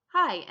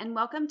Hi, and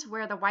welcome to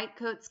Where the White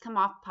Coats Come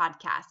Off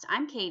podcast.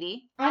 I'm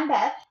Katie. I'm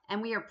Beth.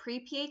 And we are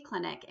Pre-PA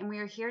Clinic, and we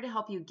are here to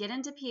help you get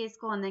into PA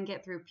school and then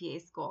get through PA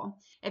school.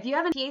 If you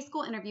have a PA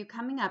school interview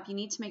coming up, you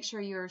need to make sure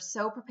you're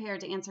so prepared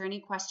to answer any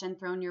question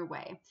thrown your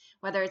way.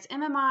 Whether it's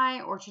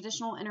MMI or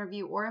traditional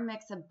interview or a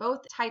mix of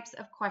both types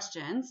of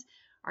questions,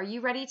 are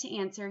you ready to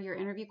answer your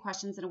interview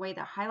questions in a way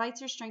that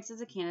highlights your strengths as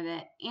a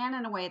candidate and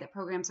in a way that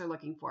programs are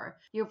looking for?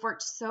 You have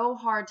worked so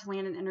hard to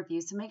land an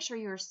interview, so make sure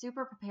you are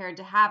super prepared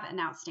to have an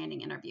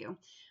outstanding interview.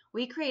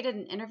 We created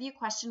an interview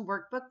question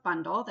workbook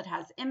bundle that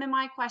has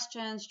MMI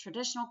questions,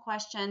 traditional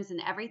questions,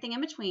 and everything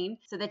in between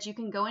so that you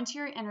can go into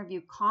your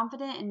interview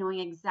confident in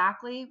knowing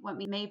exactly what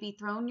may be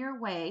thrown your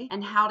way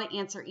and how to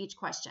answer each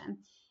question.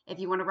 If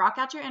you want to rock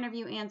out your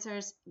interview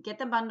answers, get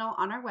the bundle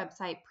on our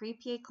website,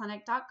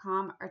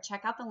 prepaclinic.com, or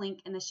check out the link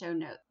in the show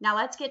notes. Now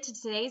let's get to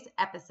today's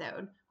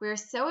episode. We're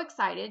so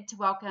excited to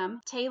welcome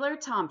Taylor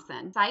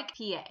Thompson, Psych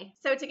PA.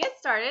 So to get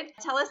started,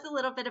 tell us a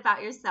little bit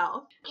about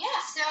yourself. Yeah,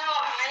 so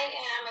I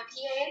am a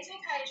PA in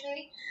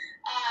psychiatry.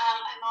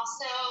 I'm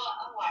also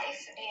a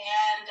wife,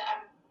 and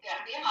I'm going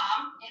to be a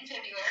mom in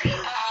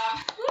February.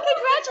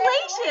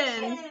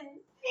 Congratulations!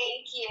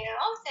 Thank you.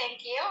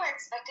 We're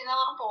expecting a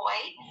little boy,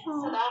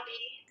 so that'll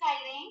be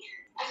exciting.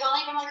 I've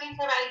only been working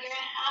for about a year and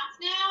a half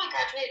now. I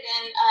graduated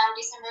in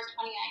December of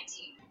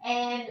 2019.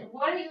 And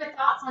what are your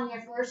thoughts on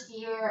your first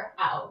year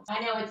out? I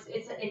know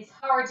it's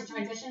hard to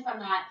transition from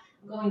that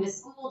going to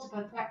school to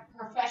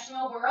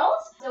professional world.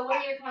 So what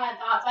are your kind of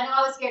thoughts? I know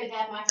I was scared to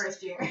death my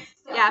first year.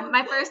 So. Yeah,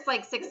 my first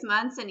 6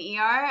 months in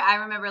ER,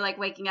 I remember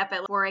waking up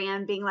at 4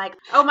 a.m. being like,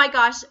 oh my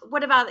gosh,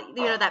 what about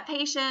that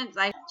patient?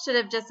 I should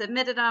have just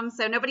admitted them.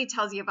 So nobody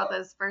tells you about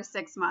those first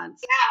 6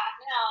 months. Yeah,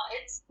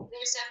 no,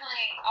 there's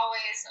definitely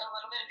always a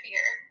little bit of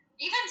fear.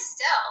 Even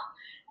still,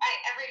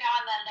 every now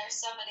and then there's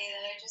somebody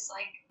that I just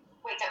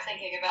wake up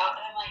thinking about,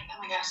 and I'm like, oh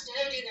my gosh, did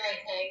I do the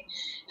right thing?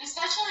 And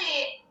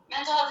especially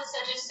mental health is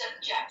such a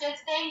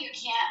subjective thing.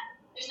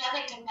 There's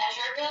nothing to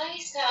measure really,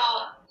 so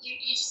you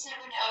just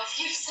never know if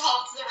you've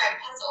solved the right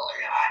puzzle or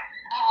not,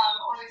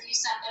 or if you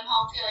sent them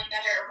home feeling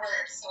better or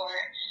worse, or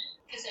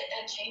because it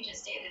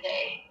changes day to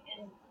day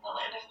in the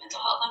land of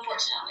mental health,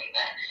 unfortunately.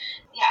 But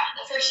yeah,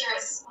 the first year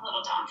was a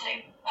little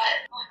daunting,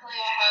 but luckily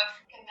I have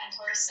good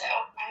mentors, so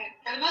I,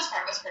 for the most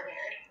part, was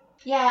prepared.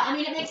 Yeah, I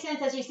mean, it makes sense,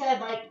 as you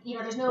said,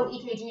 there's no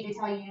EKG to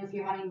tell you if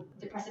you're having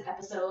a depressive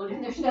episode,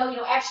 and there's no,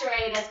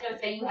 x-ray that's going to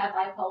say you have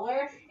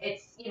bipolar.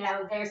 It's,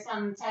 there's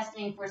some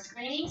testing for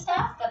screening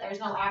stuff, but there's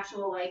no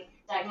actual,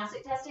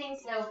 diagnostic testing.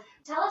 So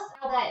tell us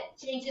how that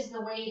changes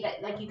the way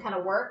that, you kind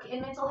of work in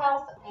mental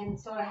health, and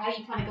sort of how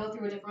you kind of go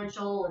through a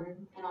differential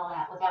and all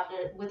that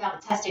without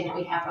the testing that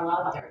we have for a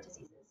lot of other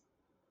diseases.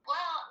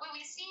 Well, when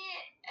we see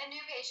a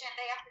new patient,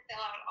 they have to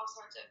fill out all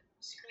sorts of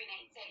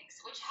screening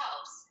things, which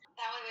helps.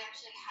 That way we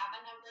actually have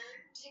a number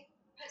to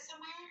put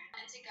somewhere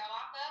and to go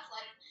off of,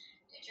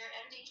 did your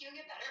MDQ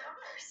get better or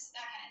worse,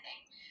 that kind of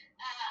thing.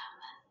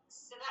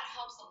 So that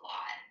helps a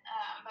lot.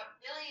 But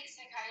really,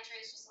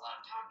 psychiatry is just a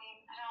lot of talking.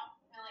 I don't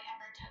really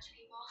ever touch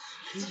people.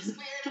 It's just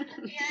weird in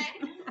the PA.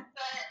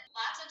 But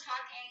lots of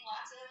talking,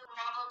 lots of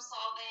problem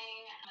solving,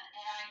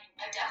 and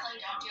I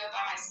definitely don't do it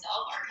by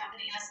myself. Our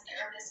company has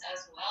therapists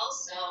as well,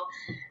 so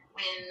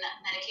when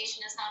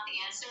medication is not the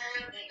answer,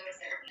 they go to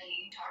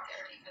therapy, talk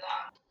therapy for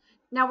that.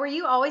 Now, were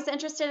you always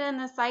interested in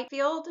the psych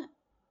field?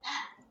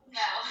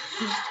 No.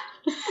 That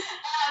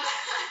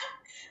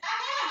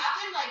kind of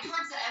happened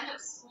towards the end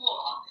of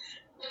school,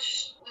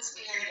 which was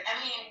weird.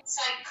 I mean,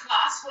 psych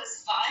class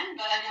was fun,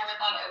 but I never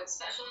thought I would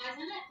specialize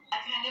in it.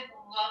 I kind of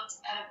looked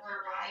at a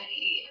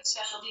variety of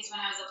specialties when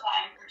I was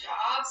applying for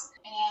jobs,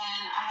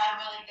 and I had a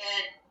really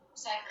good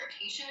psych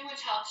rotation,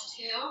 which helped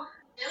too.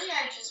 Really,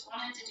 I just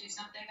wanted to do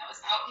something that was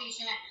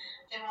outpatient.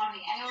 Didn't want to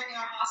be anywhere near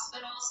a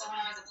hospital, so when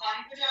I was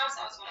applying for jobs,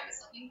 that was what I was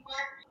looking for.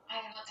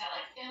 I looked at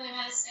family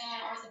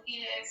medicine,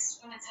 orthopedics,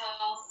 women's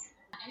health,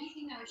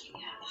 anything that would keep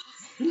me out of the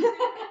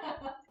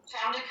hospital.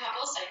 Found a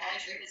couple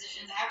psychiatry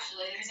positions,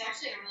 actually. There's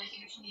actually a really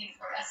huge need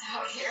for us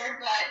out here,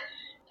 but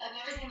of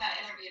everything that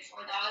I interviewed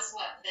for, that was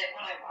what fit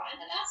what I wanted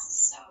the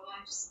best, so I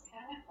just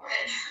kind of went for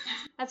it.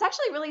 That's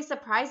actually really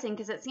surprising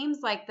because it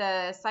seems like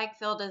the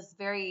psych field is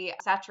very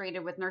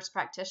saturated with nurse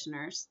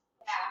practitioners.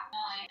 Yeah,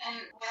 really. And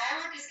where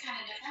I work is kind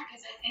of different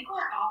because I think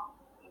we're all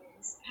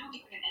NPs. I don't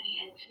think we have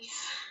any NPs.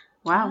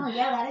 Wow. Oh,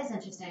 yeah, that is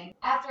interesting.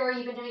 After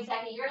you've been doing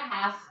psych a year and a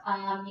half,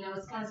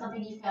 it's kind of something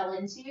you fell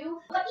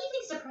into. What do you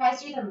think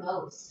surprised you the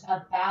most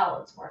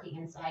about working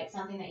in psych?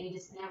 Something that you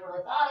just never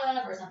really thought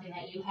of, or something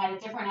that you had a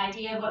different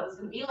idea of what it was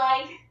going to be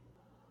like?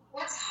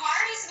 What's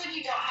hard is when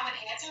you don't have an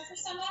answer for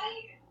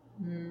somebody.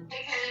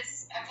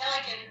 Because I feel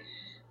like in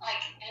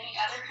any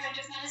other kind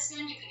of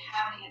medicine, you can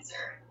have an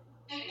answer.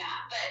 Maybe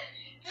not, but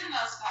for the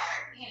most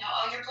part,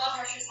 your blood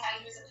pressure's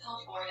high, here's a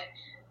pill for it.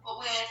 But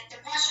with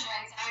depression or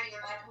anxiety or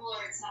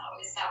bipolar, it's not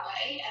always that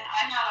way. And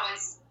I'm not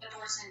always the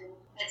person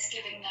that's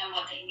giving them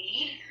what they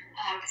need,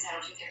 because I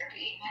don't do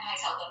therapy, and I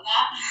tell them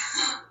that.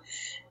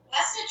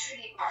 That's the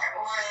tricky part.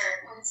 Or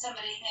when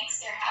somebody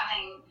thinks they're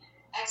having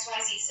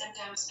XYZ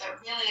symptoms, but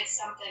really it's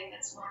something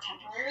that's more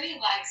temporary,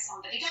 like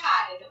somebody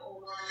died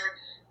or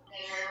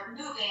they're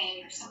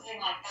moving or something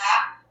like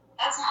that.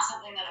 That's not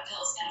something that a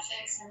pill is going to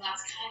fix, and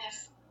that's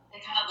they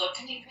kind of look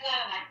to me for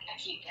that, and I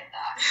can't get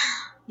that.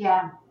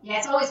 Yeah,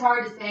 it's always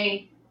hard to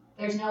say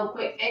there's no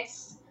quick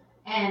fix.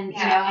 And,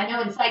 I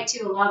know in psych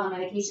too, a lot of the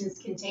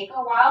medications can take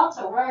a while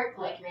to work,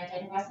 like your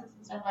antidepressants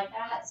and stuff like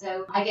that.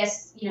 So I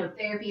guess,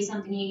 therapy is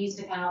something you use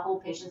to kind of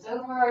hold patients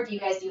over. Do you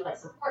guys do like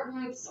support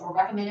groups or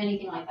recommend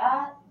anything like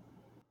that?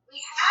 We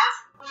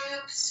have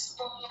groups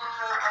for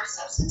our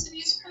substance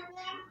abuse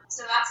program,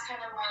 so that's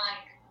kind of more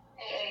like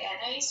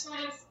AANA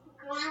sort of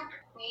group.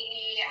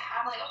 We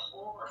have like a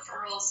whole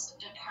referrals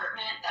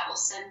department that will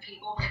send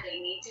people where they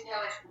need to go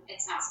if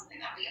it's not something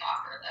that we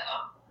offer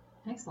though.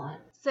 Excellent.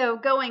 So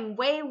going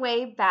way,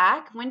 way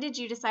back, when did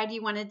you decide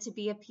you wanted to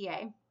be a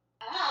PA?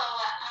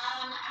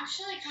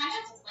 Actually kind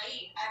of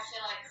late, I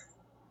feel like,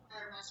 for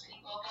most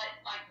people, but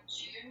like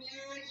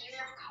junior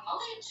year of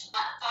college. I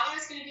thought I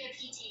was going to be a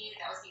PT.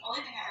 That was the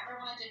only thing I ever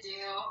wanted to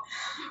do.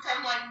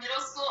 From like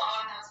middle school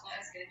on, that was what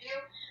I was going to do.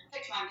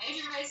 Picked my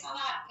major based on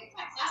that, picked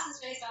my classes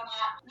based on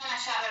that, and then I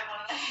shadowed one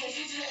and I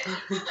hated it.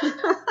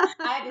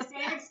 I had the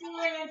same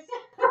experience.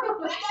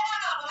 I know.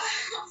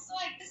 I was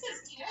like, this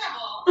is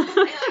terrible.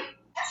 They like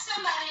touch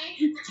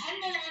somebody for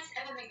 10 minutes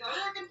and then they go to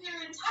their computer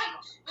and type,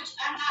 which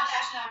I'm not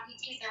bashing on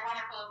PTs, they're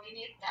wonderful, we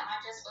need them.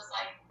 I just was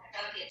like, I'd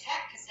rather be a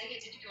tech because they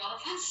get to do all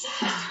the fun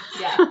stuff.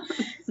 Yeah.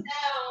 So,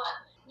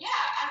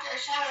 after I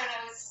shadowed,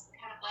 I was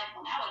kind of like,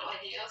 well, now what do I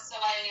do? So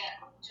I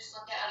just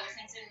looked at other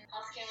things in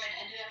healthcare and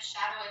ended up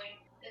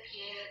shadowing the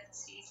PA that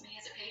sees me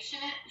as a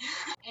patient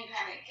in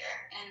primary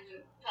care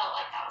and felt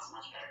like that was a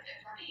much better fit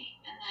for me.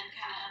 And then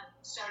kind of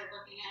started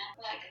looking at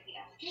like the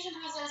application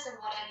process and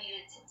what I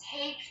needed to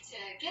take to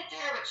get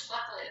there, which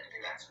luckily the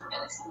prereqs were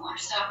really similar.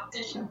 So it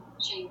didn't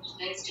change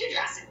things too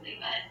drastically,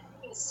 but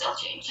it was still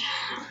changed.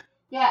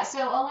 Yeah,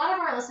 so a lot of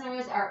our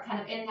listeners are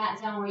kind of in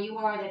that zone where you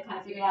are. They've kind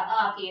of figured out,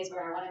 PA is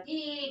where I want to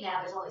be.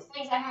 Now there's all these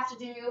things I have to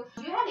do.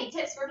 Do you have any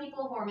tips for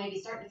people who are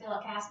maybe starting to fill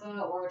out CASPA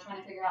or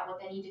trying to figure out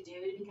what they need to do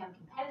to become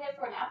competitive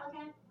for an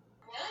applicant?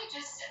 Really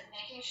just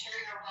making sure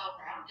you're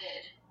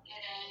well-rounded,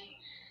 getting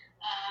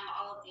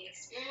all of the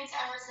experience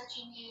hours that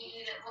you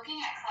need,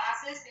 looking at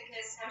classes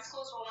because some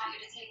schools will want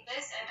you to take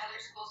this and other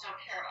schools don't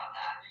care about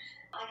that.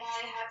 Like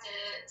I had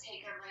to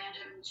take a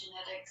random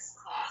genetics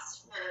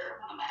class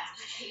for one of my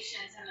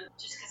applications, and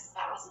just because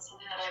that wasn't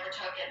something that I ever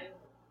took, and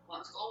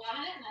one school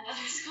wanted it and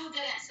another school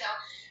didn't. So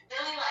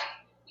really,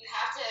 like, you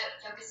have to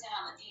focus in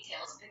on the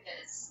details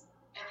because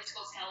every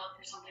school's gonna look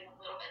for something a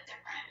little bit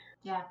different.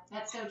 Yeah,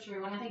 that's so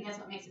true. And I think that's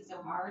what makes it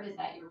so hard is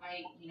that you're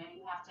right. You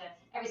have to,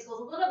 every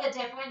school's a little bit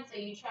different. So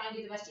you try and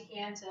do the best you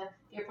can if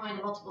you're applying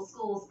to multiple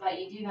schools, but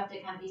you do have to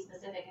kind of be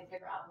specific and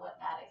figure out what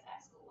that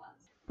exact school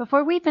wants.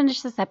 Before we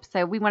finish this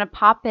episode, we want to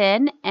pop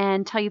in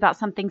and tell you about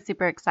something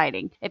super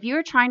exciting. If you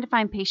are trying to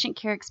find patient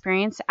care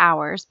experience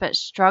hours but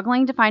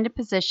struggling to find a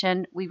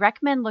position, we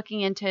recommend looking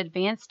into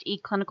Advanced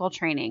eClinical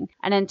Training,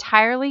 an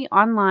entirely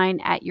online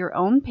at your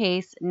own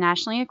pace,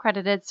 nationally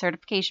accredited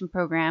certification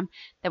program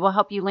that will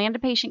help you land a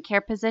patient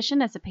care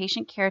position as a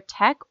patient care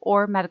tech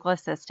or medical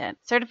assistant.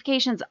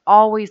 Certifications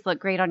always look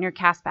great on your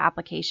CASPA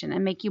application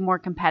and make you more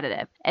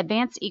competitive.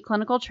 Advanced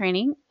eClinical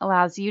Training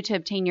allows you to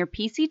obtain your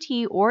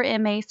PCT or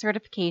MA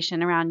certification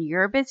around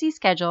your busy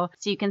schedule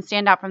so you can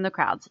stand out from the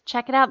crowds.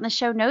 Check it out in the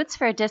show notes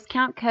for a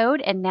discount code.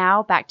 And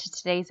now back to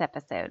today's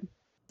episode.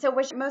 So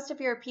was most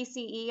of your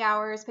PCE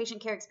hours,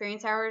 patient care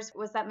experience hours,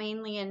 was that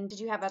mainly, and did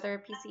you have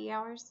other PCE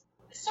hours?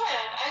 Sort of.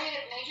 I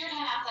majored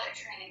in athletic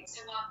training,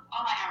 so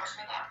all my hours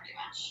were that pretty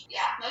much.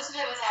 Yeah, most of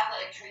it was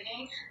athletic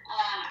training.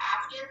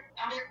 After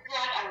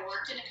undergrad, I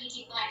worked in a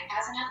PT clinic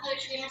as an athletic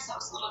trainer, so it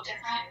was a little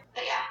different.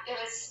 But yeah, it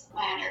was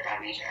my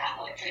undergrad major,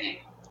 athletic training.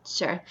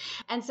 Sure.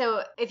 And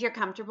so if you're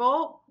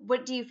comfortable,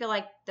 what do you feel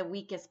like the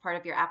weakest part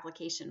of your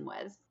application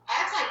was?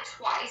 I applied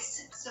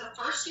twice. So the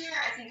first year,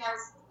 I think I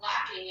was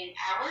lacking in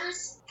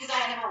hours because I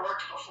had never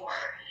worked before.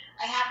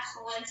 I had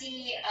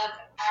plenty of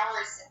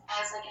hours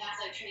as like an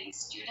athletic training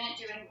student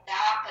doing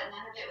that, but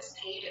none of it was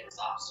paid. It was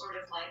all sort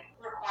of like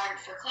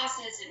required for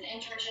classes and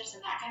internships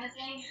and that kind of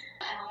thing.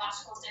 And a lot of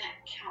schools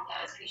didn't count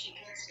that as patient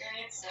care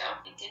experience, so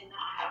I did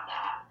not have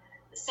that.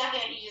 The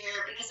second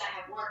year, because I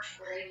had worked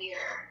for a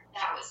year,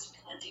 that was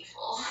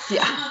plentiful.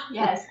 Yeah.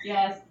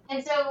 Yes.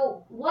 And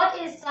so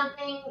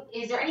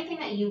is there anything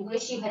that you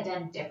wish you had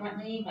done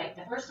differently, like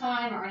the first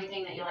time, or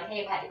anything that you're like,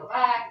 hey, if I had to go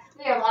back?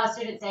 We hear a lot of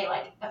students say,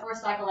 like, the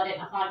first cycle I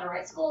didn't apply to the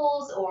right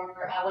schools, or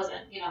I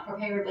wasn't,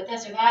 prepared with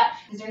this or that.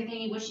 Is there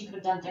anything you wish you could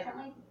have done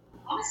differently?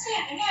 Honestly,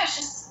 I think I was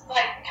just,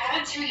 like,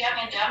 kind of too young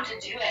and dumb to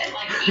do it.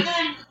 Like,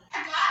 even I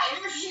got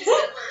interviews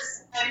the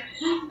first time,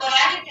 but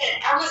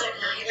I wasn't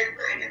prepared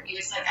for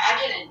interviews. Like,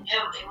 I didn't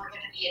know they were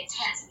going to be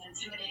intense and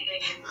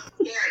intimidating and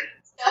scary.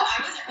 So I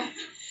wasn't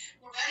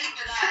ready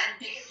for that, and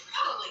they could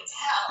probably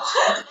tell.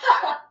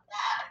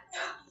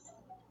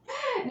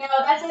 No,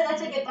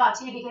 that's a good thought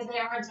too, because they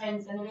are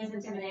intense and it is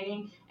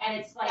intimidating, and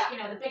it's like,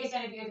 the biggest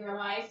interview of your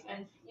life,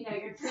 and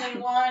you're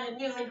 21 and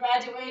newly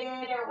graduated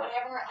or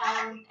whatever.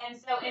 And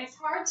so it's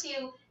hard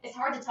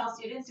to tell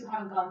students who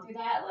haven't gone through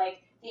that,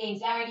 like, the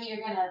anxiety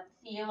you're gonna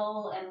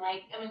feel, and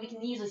like, I mean, we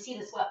can usually see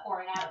the sweat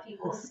pouring out of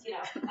people's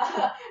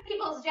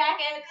people's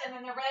jackets, and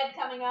then the red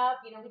coming up.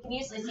 We can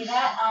usually see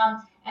that.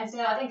 And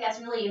so I think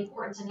that's really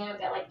important to note,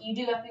 that like, you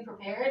do have to be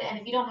prepared, and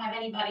if you don't have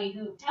anybody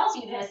who tells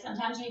you this,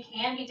 sometimes you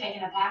can be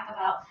taken aback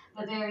about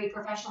the very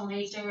professional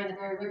nature and the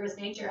very rigorous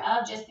nature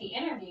of just the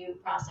interview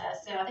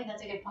process. So I think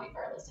that's a good point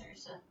for our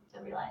listeners to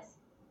realize.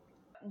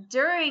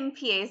 During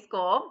PA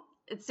school,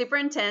 it's super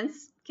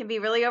intense, can be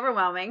really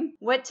overwhelming.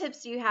 What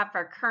tips do you have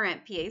for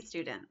current PA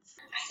students?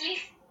 I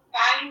think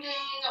finding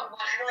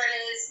whatever it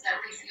is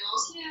that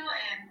refuels you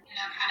and,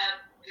 kind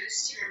of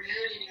boosts your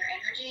mood and your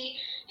energy,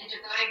 and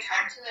devoting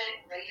time to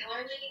it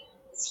regularly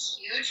is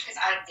huge, because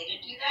I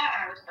didn't do that.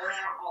 I would burn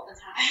out all the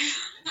time.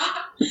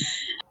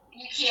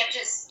 You can't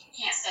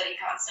study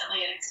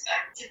constantly and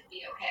expect to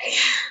be okay.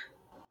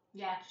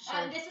 Yeah,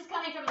 Sure. This is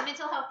coming from a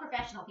mental health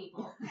professional,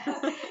 people.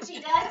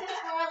 She does this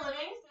for a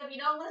living, so if you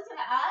don't listen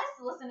to us,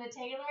 listen to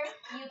Taylor.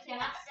 You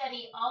cannot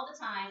study all the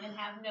time and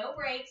have no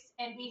breaks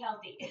and be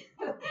healthy.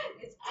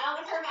 It's out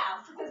of her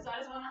mouth. So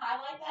I just want to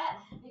highlight that,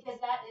 because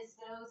that is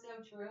so,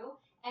 so true.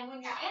 And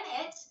when you're in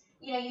it,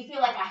 you feel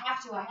like I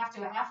have to,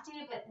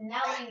 but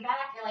now looking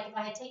back, you're like, if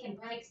I had taken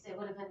breaks, it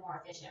would have been more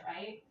efficient,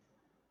 right?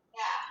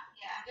 Yeah.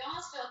 You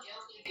almost feel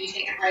guilty if you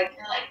take a break.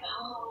 You're like,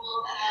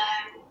 oh,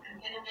 I'm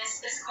going to miss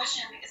this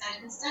question because I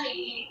didn't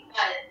study.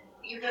 But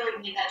you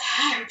really need that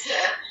time to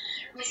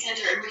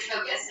recenter and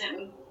refocus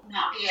and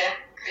not be a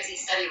crazy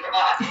study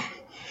robot.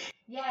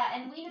 Yeah,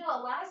 and we know a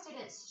lot of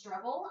students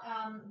struggle,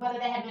 whether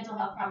they had mental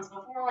health problems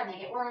before and they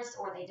get worse,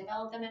 or they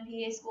develop them in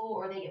PA school,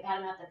 or they get bad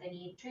enough that they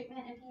need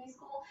treatment in PA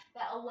school.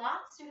 That a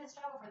lot of students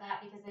struggle for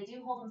that, because they do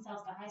hold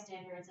themselves to high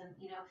standards, and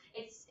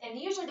and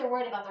usually they're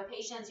worried about their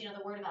patients, they're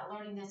worried about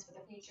learning this for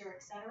the future,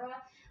 etc.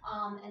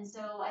 And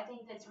so I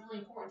think that's really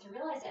important to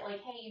realize that,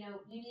 like, hey,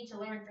 you need to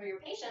learn for your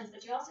patients,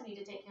 but you also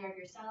need to take care of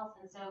yourself.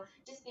 And so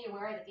just be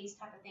aware that these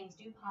type of things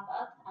do pop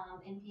up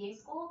in PA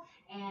school.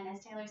 And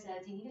as Taylor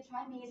says, you need to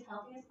try and be as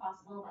healthy as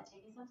possible by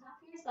taking some time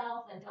for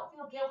yourself, and don't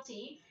feel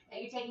guilty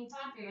that you're taking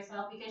time for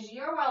yourself, because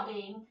your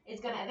well-being is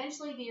going to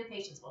eventually be your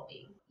patient's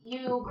well-being.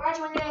 You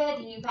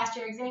graduated, you passed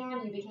your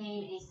exam, you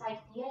became a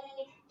psych PA.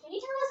 Can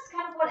you tell us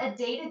kind of what a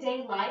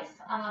day-to-day life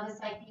of a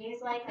psych PA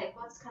is like? Like,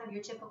 what's kind of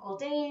your typical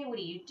day? What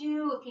do you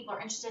do? If people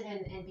are interested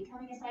in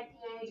becoming a psych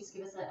PA, just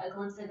give us a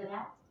glimpse into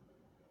that.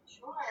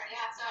 Sure,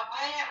 yeah. So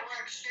I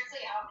work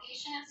strictly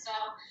outpatient, so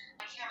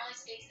I can't really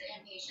speak to the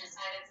inpatient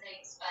side of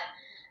things, but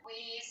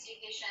we see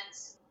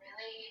patients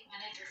really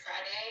Monday through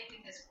Friday,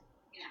 because,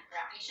 we're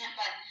outpatient,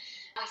 but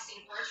we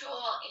see virtual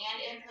and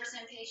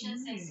in-person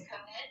patients thanks to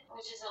COVID,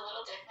 which is a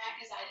little different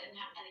because I didn't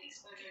have any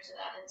exposure to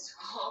that in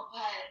school,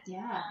 but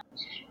Yeah.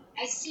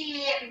 I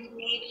see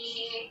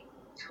maybe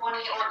 20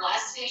 or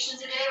less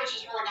patients a day, which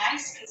is really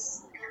nice,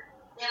 because you're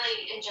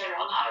really, in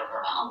general, not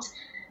overwhelmed.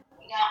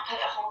 We don't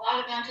put a whole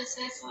lot of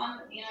emphasis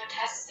on,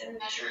 tests and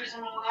measures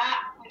and all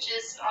that, which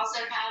is also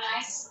kind of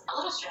nice. A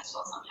little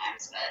stressful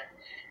sometimes, but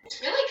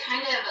it's really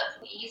kind of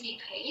an easy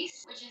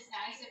pace, which is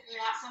nice if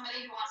you're not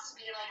somebody who wants to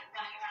be like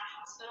running around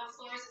hospital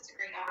floors. It's a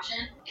great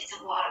option. It's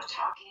a lot of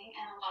talking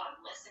and a lot of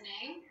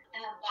listening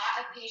and a lot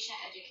of patient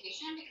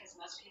education, because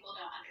most people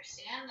don't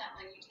understand that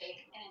when you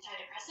take an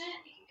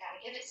antidepressant, you got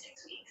to give it 6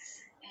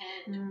 weeks.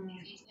 And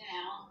if you,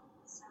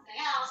 something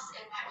else,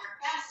 it might work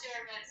faster,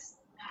 but it's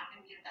not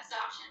going to be the best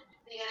option.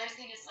 The other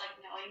thing is like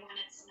knowing when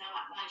it's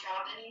not my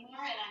job anymore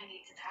and I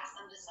need to pass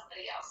them to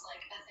somebody else,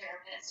 like a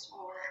therapist,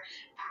 or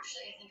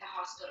actually I think a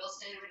hospital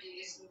stay would do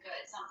you some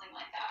good, something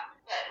like that.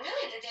 But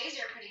really the days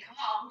are pretty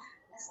calm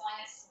as long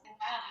as it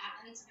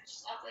happens,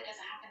 which luckily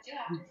doesn't happen too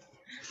often.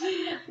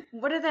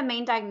 What are the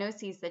main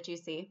diagnoses that you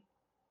see?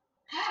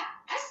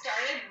 I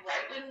started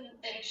right when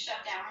things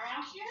shut down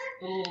around here.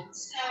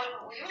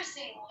 So we were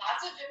seeing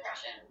lots of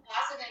depression,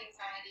 lots of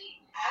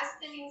anxiety. As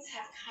things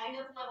have kind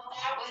of leveled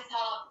out with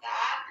all of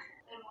that,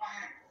 the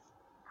more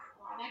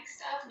chronic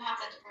stuff,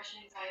 not that depression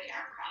and anxiety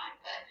aren't chronic,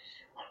 but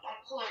like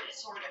bipolar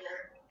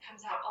disorder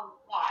comes out a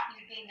lot.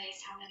 You'd be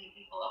amazed how many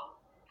people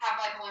have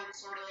bipolar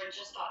disorder and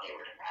just thought they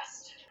were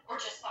depressed, or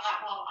just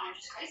thought, well, I'm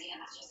just crazy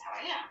and that's just how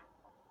I am.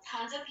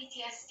 Tons of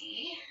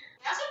PTSD.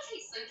 I also take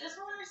sleep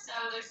disorders, so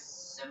there's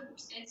some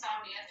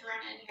insomnia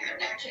thrown in here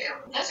and there too.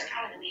 Those are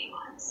kind of the main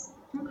ones.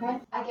 Okay.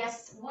 I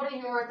guess, what are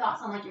your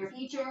thoughts on like your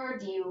future?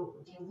 Do you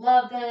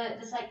love the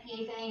psych PA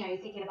thing? Are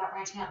you thinking about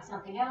branching out to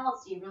something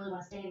else? Do you really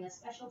want to stay in this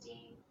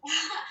specialty?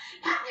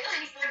 Not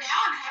really. For now,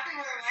 I'm happy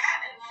where I'm at,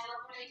 and I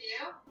love what I do.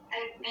 I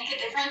make a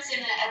difference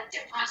in a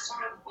different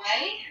sort of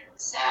way.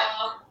 So,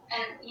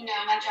 and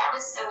my job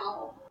is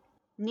so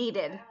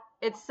Needed.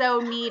 It's so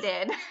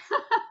needed.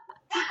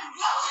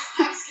 Well,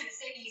 I was going to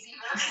say easy,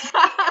 but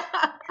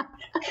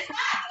it's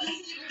not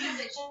easy because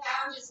it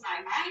challenges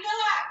my mind a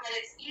lot, but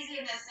it's easy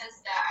in the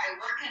sense that I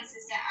work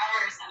consistent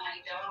hours and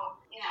I don't,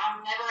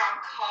 I'm never on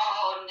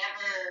call, I'm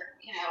never,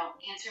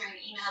 answering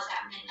emails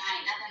at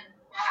midnight,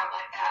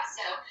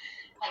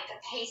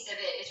 taste of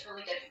it is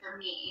really good for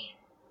me.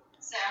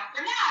 So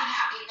for now, I'm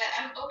happy, but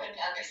I'm open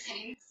to other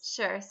things.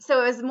 Sure.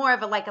 So it was more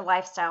of a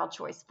lifestyle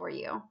choice for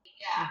you.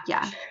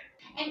 Yeah. For sure.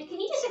 And can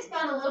you just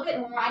expound a little bit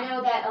more? I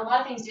know that a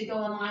lot of things did go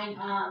online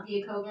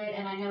via COVID,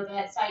 and I know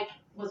that psych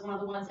was one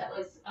of the ones that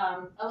was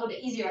a little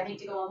bit easier, I think,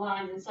 to go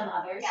online than some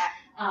others,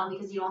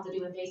 because you don't have to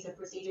do invasive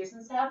procedures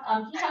and stuff.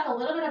 Can you talk a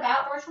little bit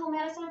about virtual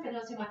medicine for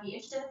those who might be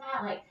interested in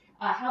that, like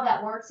how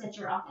that works at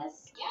your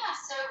office? Yeah,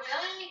 so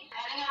really,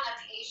 depending on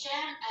the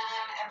patient,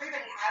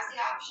 everybody has the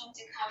option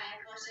to come in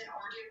person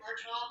or do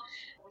virtual.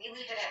 We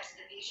leave it up to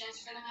the patients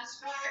for the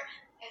most part.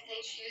 If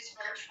they choose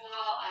virtual,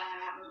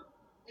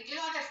 we do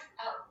have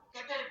a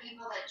good bit of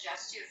people that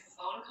just do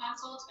phone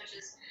consults, which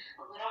is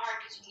a little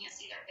hard because you can't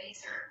see their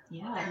face or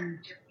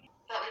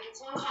but we do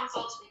phone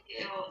consults, we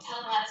do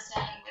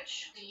telemedicine,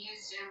 which we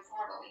use Zoom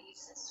for, but we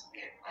use this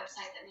weird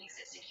website that makes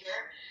it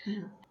secure.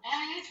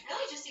 And it's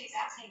really just the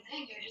exact same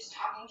thing. You're just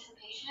talking to the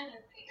patient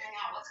and figuring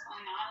out what's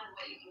going on and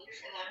what you can do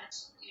for them.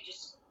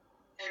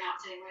 They're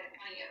not sitting right in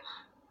front of you.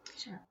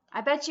 Sure.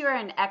 I bet you are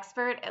an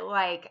expert at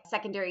like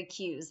secondary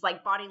cues,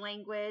 like body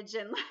language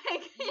and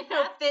like,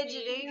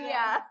 fidgeting.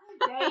 Yeah,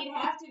 you'd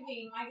have to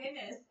be. My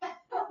goodness.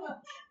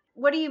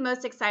 What are you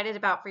most excited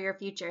about for your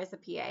future as a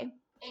PA?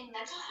 In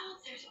mental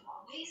health, there's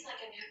always like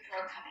a new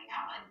drug coming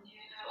out, a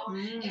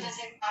new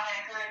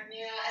antipsychotic or a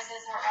new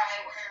SSRI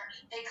where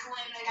they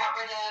claim they got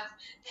rid of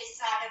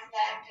this side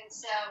effect. And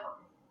so,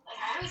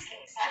 like, I always get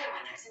excited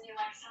when there's a new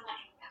one because I'm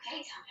like, okay,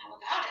 tell me all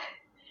about it.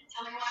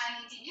 Tell me why I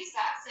need to use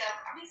that. So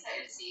I'm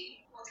excited to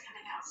see what's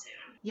coming out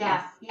soon.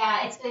 Yeah.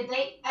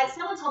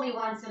 Someone told me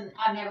once, and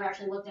I've never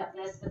actually looked up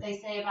this, but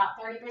they say about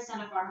 30%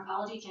 of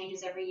pharmacology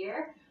changes every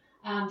year.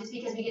 Just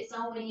because we get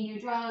so many new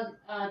drug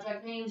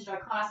names,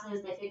 drug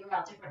classes, they figure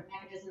out different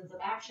mechanisms of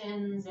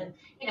actions, and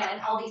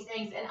and all these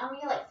things. And I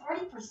mean, like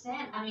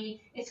 30%. I mean,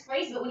 it's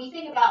crazy. But when you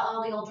think about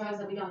all the old drugs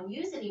that we don't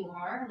use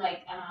anymore,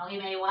 like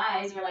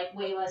MAOIs are like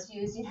way less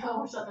used,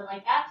 or something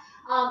like that.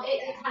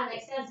 It kind of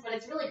makes sense. But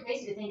it's really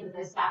crazy to think that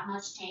there's that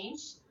much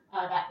change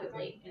that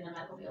quickly in the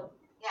medical field.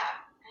 Yeah,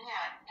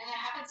 and it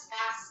happens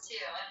fast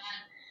too. And then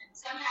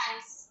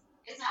sometimes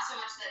it's not so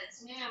much that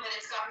it's new, but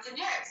it's gone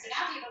generic, so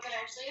now people can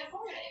actually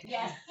afford it.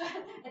 Yes,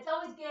 it's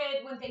always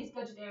good when things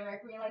go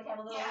generic. We like have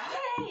a little,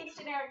 yay, it's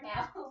generic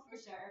now, for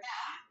sure.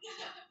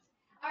 Yeah.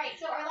 All right,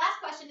 so our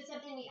last question is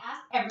something we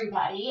ask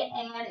everybody,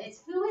 and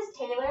it's who is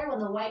Taylor when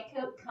the white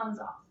coat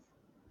comes off?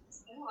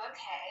 Ooh,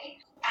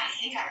 okay. I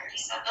think I already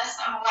said this.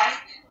 I'm a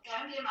wife,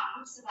 gonna be a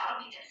mom, so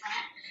that'll be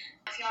different.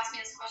 If you ask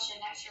me this question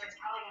next year, it's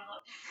probably gonna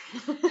look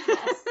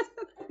different.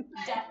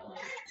 Yes,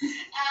 definitely.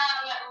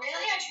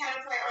 Really, I try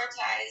to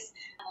prioritize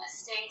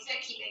staying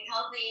fit, keeping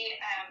healthy,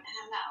 and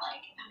I'm not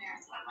like a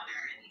marathon runner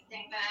or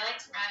anything, but I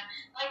like to run,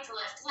 I like to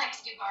lift, I like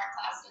to do bar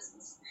classes,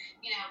 and,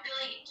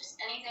 really just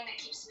anything that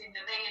keeps me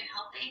moving and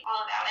healthy,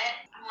 all about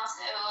it. I'm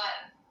also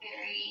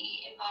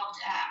very involved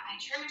at my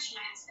church.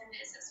 My husband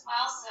is as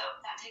well, so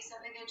that takes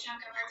up a good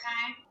chunk of our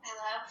time. I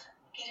love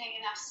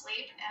getting enough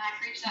sleep, and I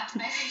preach that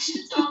to my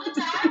patients all the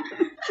time.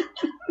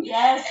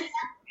 Yes.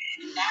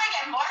 Now I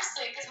get more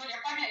sleep because when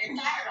you're pregnant, you're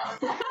tired all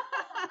the time.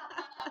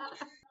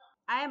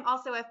 I am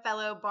also a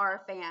fellow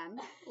bar fan.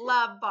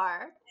 Love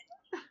bar.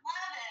 Love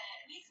it.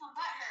 It makes my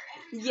butt hurt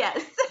every time.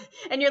 Yes.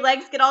 And your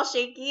legs get all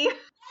shaky. Yes.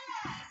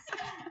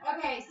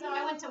 Okay, so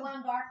I went to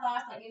one bar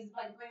class, like it was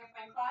like bring a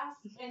friend class,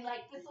 and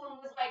like this one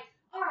was like,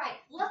 all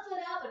right, left foot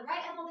up and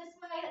right elbow this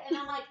way, and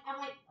I'm like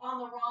on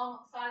the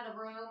wrong side of the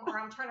room, or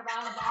I'm turning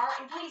around the bar,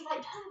 and he's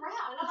like, turn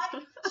around, and I'm like,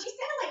 she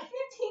said like 15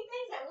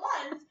 things at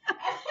once, and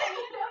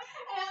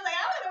I was like,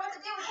 I don't know what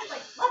to do, and she's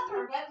like, left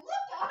turn, left,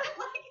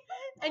 like.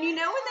 And when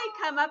they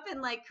come up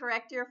and like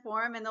correct your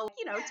form and they'll,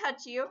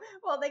 touch you.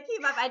 Well, they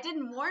came up. I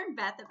didn't warn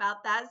Beth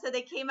about that. So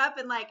they came up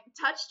and like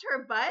touched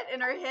her butt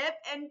and her hip.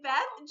 And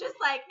Beth just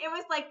like, it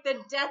was like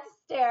the death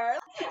stare.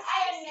 I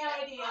had no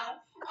idea.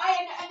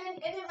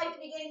 And then like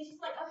the beginning, she's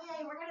like,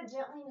 okay, we're going to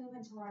gently move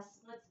into our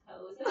splits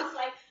pose. And I was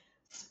like,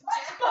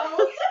 splits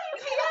pose?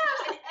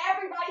 Yeah. And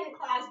everybody in the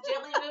class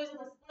gently moves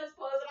in the splits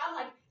pose. And I'm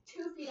like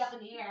 2 feet up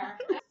in the air.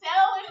 So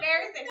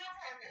embarrassing.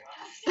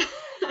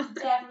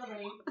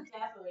 Definitely.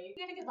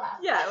 You had a good laugh.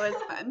 Yeah, it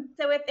was fun.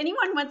 So if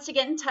anyone wants to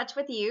get in touch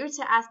with you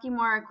to ask you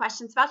more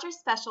questions about your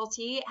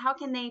specialty, how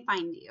can they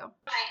find you?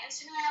 My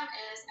Instagram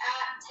is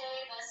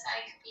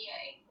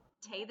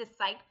 @TayThePsychPA. Tay the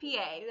Psych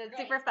PA. That's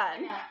super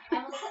fun. Yeah.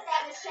 And we'll put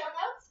that in the show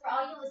notes for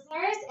all you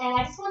listeners. And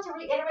I just want to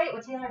reiterate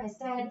what Taylor has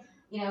said.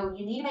 You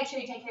need to make sure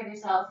you take care of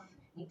yourself.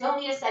 You don't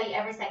need to study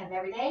every second of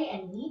every day,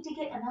 and you need to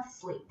get enough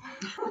sleep.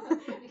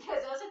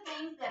 Because those are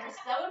things that are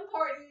so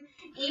important,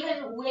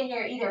 even when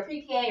you're either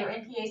pre-PA or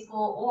in PA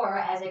school or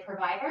as a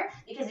provider.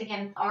 Because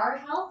again, our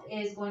health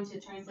is going to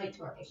translate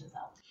to our patients'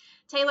 health.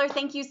 Taylor,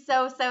 thank you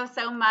so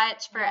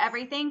much for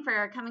everything,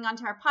 for coming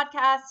onto our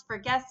podcast, for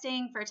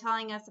guesting, for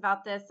telling us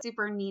about this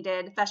super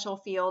needed special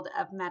field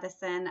of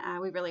medicine.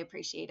 We really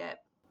appreciate it.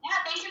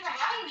 Yeah, thank you for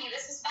having me.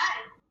 This was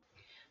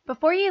fun.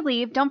 Before you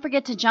leave, don't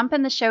forget to jump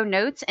in the show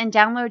notes and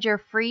download your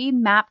free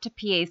map to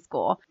PA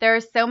School. There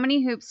are so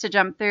many hoops to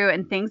jump through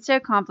and things to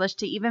accomplish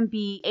to even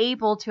be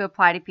able to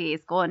apply to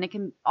PA School, and it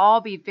can all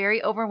be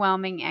very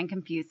overwhelming and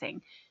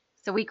confusing.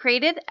 So we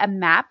created a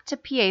map to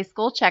PA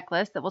School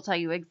checklist that will tell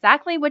you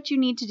exactly what you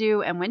need to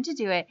do and when to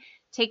do it,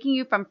 taking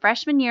you from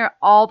freshman year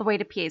all the way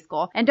to PA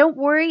School. And don't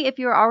worry if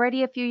you're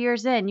already a few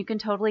years in, you can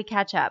totally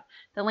catch up.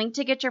 The link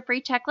to get your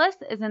free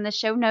checklist is in the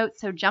show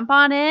notes, so jump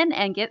on in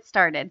and get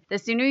started. The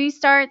sooner you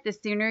start, the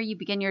sooner you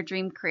begin your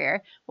dream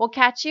career. We'll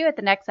catch you at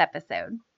the next episode.